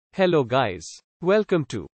Hello guys. Welcome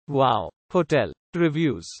to Wow Hotel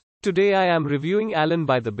Reviews. Today I am reviewing Allyn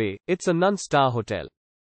by the Bay. It's a non-star hotel.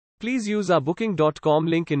 Please use our booking.com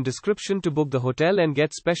link in description to book the hotel and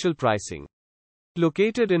get special pricing.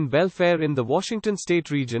 Located in Belfair in the Washington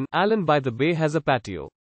State region, Allyn by the Bay has a patio.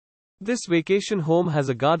 This vacation home has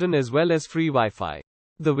a garden as well as free Wi-Fi.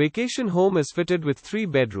 The vacation home is fitted with 3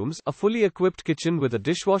 bedrooms, a fully equipped kitchen with a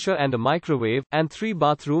dishwasher and a microwave, and 3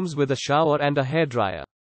 bathrooms with a shower and a hairdryer.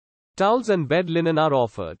 Towels and bed linen are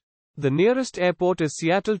offered. The nearest airport is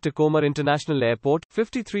Seattle Tacoma International Airport,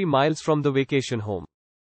 53 miles from the vacation home.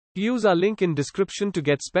 Use our link in description to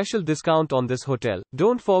get special discount on this hotel.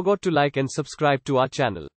 Don't forget to like and subscribe to our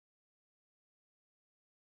channel.